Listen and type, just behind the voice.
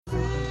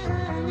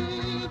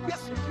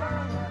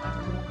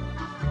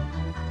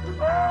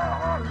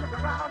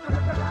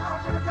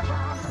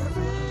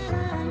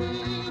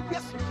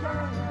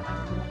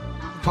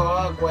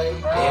ParkWay,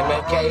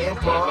 MLK and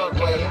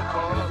ParkWay.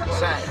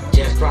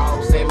 Just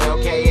cross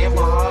MLK and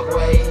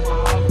ParkWay.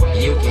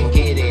 You can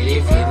get it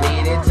if you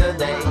need it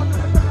today.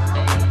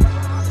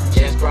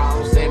 Just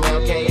cross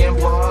MLK and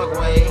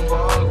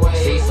ParkWay.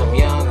 See some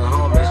young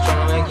homies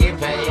tryna get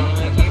paid.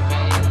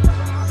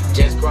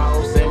 Just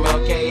cross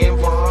MLK and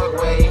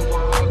ParkWay.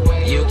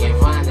 You can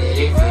find it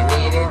if you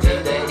need it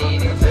today.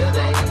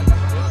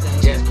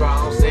 Just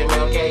cross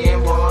MLK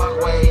and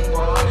ParkWay.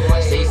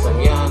 See some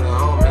young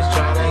homies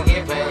tryna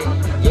get paid.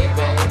 Get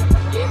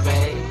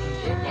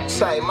paid.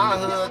 Say my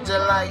hood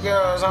just like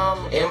yours,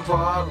 homie. In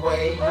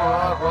ParkWay,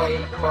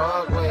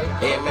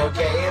 MLK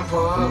and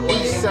ParkWay.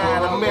 East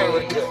Side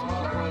America.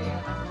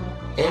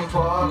 In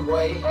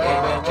ParkWay,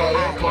 MLK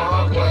and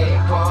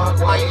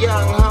ParkWay. My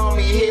young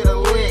homie hit a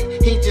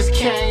lick, he just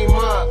came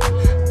up.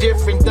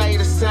 Different day,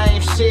 the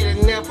same shit,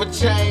 it never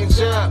change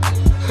up.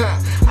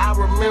 I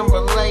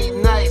remember late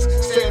nights,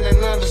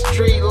 standing under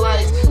street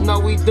lights. Know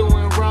we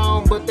doing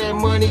wrong, but that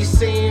money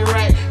seem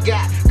right.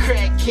 Got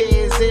crack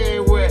kids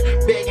everywhere,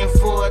 begging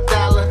for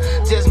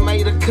 $1. Just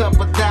made a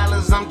couple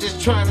dollars, I'm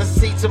just trying to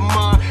see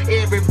tomorrow.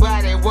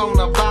 Everybody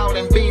wanna ball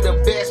and be the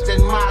best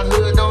in my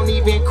hood. Don't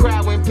even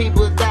cry when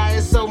people die,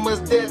 it's so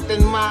much death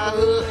in my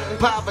hood.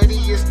 Poverty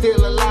is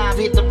still alive,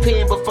 hit the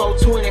pen before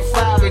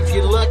 25. If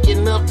you're lucky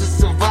enough to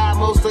survive,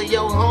 most of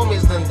your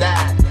homies done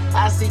died.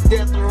 I see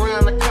death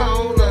around the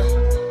corner.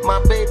 My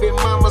baby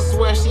mama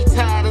swear she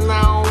tired and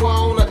I don't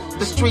want her.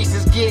 The streets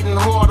is getting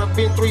harder.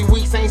 Been 3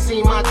 weeks, ain't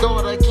seen my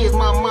daughter. Kiss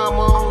my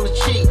mama on the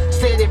cheek.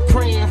 Steady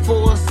praying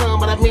for her son,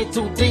 but I've been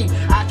too deep.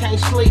 I can't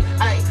sleep.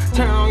 Ay,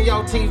 turn on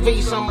your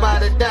TV,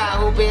 somebody die.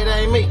 Hope it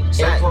ain't me.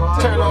 Say,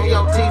 turn on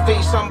your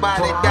TV,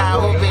 somebody die.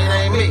 Hope it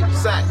ain't me.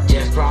 Say,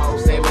 just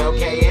cross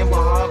MLK and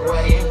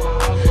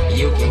ParkWay.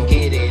 You can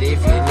get it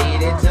if you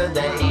need it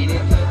today.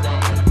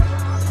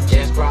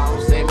 Just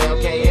cross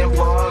MLK and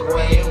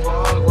ParkWay.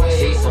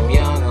 See some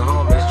young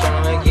homies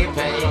tryna get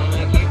paid.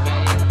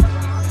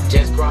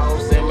 Just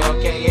cross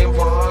MLK and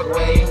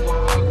ParkWay.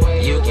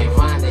 You can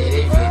find it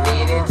if you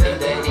need it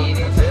today.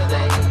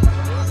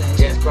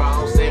 Just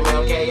cross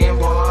MLK and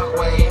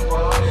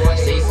ParkWay.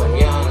 See some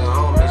young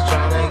homies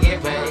tryna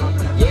get paid.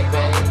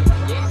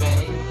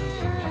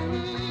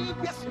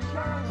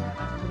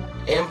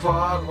 In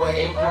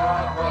ParkWay,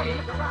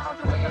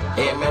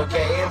 MLK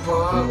and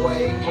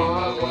ParkWay.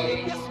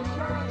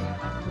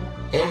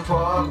 In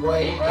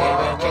ParkWay,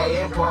 MLK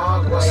and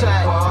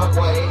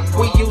ParkWay.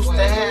 We used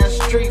to have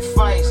street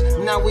fights,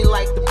 now we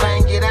like to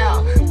bang it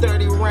out.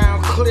 30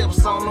 round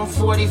clips on them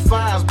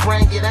 45s,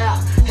 bring it out.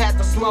 Had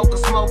to smoke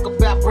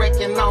about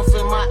breaking off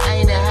in my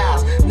auntie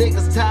house.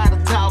 Niggas tired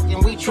of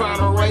talking, we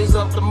tryna raise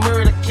up the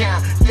murder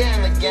count.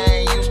 Damn, the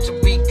game used to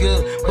be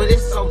good, but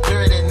it's so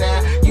dirty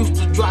now. Used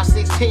to drop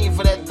 16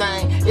 for that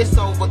thing, it's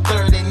over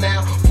 30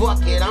 now.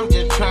 Fuck it, I'm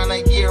just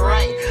tryna get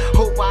right.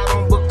 Hope I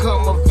don't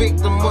become a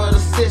victim of the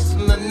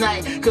system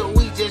tonight, cause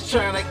we just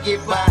tryna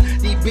get by.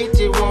 These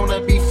bitches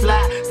wanna be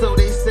fly, so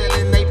they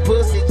selling they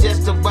pussy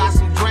just to buy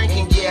some drink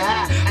and get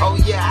high. Oh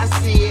yeah, I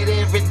see it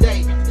every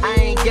day, I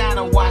ain't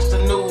gotta watch the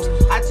news.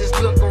 I just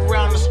look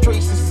around the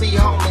streets and see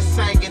homies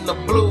singing the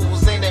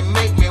blues, and it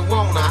make me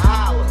wanna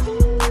holler.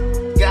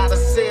 Gotta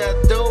sell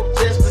dope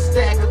just to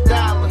stack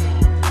 $1.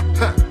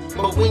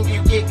 But when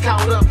you get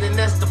caught up, then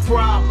that's the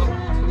problem.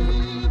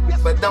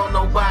 But don't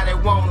nobody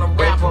wanna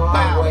rap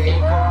about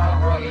it.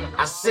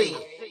 I see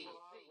it.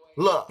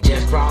 Look,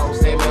 just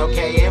cross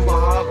MLK and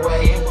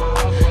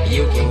ParkWay.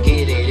 You can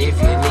get it if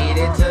you need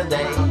it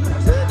today.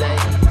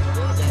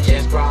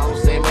 Just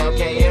cross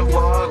MLK and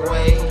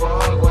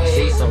ParkWay.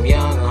 See some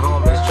young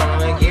homies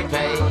tryna get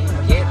paid.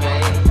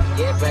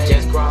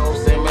 Just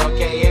cross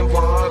MLK and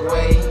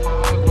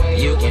ParkWay.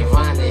 You can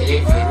find it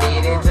if you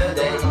need it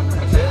today.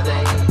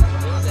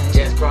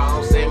 Just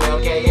cross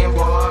MLK and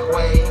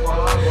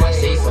ParkWay.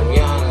 See some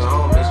young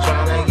homies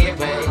tryna get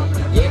paid.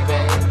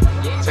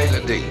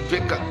 Taylor D,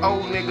 pick an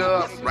old nigga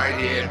up right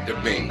here at the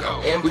bingo.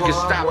 We can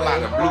stop by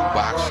the blue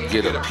box,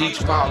 get a peach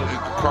powder, we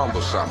can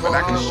crumble something.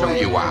 I can show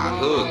you why I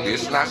hug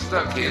this, not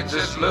stuck here,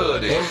 just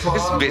love this.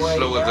 This bitch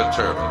slow as a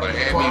turtle, but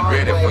had me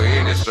ready for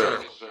any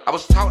circle. I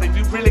was taught if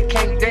you really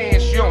can't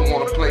dance, you don't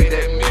wanna play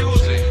that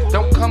music.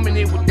 Don't come in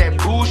here with that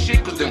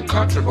bullshit, cause them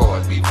country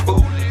boys be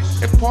foolish.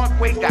 And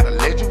ParkWay got a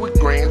legend with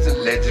grands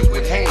and legends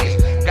with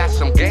hands. Got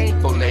some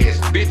gameful ass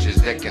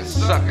bitches that can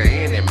suck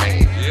any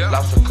man.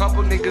 Lost a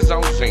couple niggas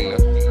on Cena,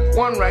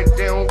 one right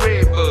there on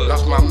Redbud.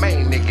 Lost my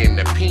main nigga in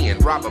the pen,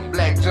 Robert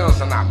Black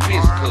Johnson, I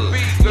miss cuz.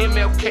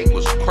 MLK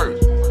was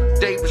cursed,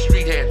 David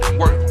Street had to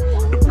work.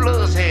 The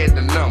Bloods had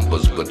the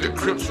numbers, but the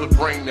Crips would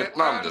bring the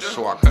thunder.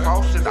 So I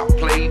crossed it, I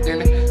played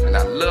in it, and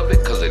I love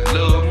it cause it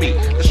loved me.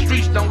 The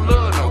streets don't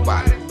love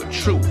nobody but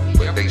truth,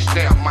 but they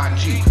stamped my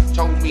G.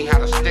 Told me how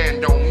to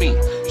stand on me,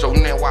 so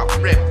now I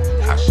rep,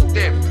 I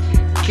step,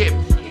 kept,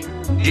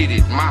 did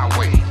it my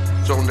way.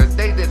 So on the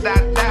day that I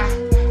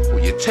die,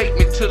 will you take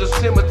me to the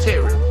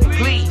cemetery?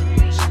 Please,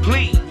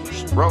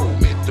 roll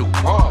me through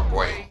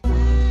ParkWay.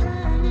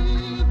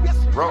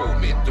 Roll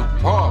me through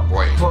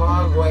ParkWay.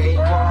 ParkWay.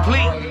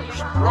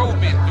 Please, roll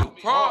me through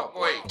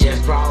ParkWay.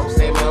 Just cross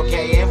MLK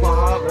MLK and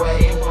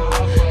ParkWay.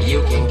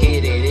 You can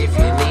get it if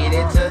you need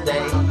it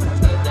today.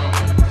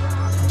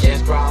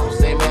 Just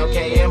cross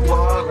MLK and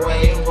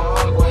ParkWay.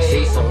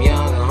 See some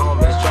young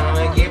homies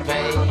tryna get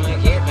paid.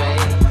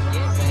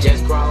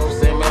 Just cross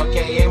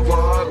MLK and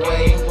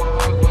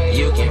ParkWay.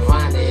 You can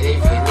find it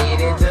if you need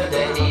it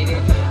today.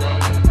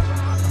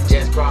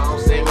 Just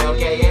cross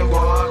MLK and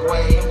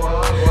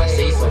ParkWay.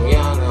 See some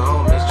young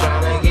homies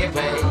tryna get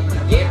paid.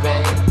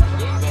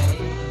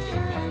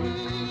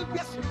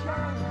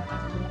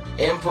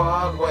 In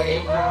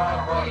ParkWay,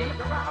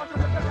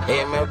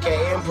 MLK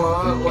and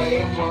ParkWay.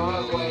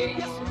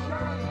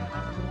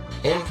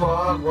 In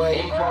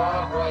ParkWay,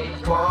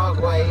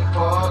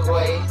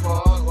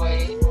 ParkWay.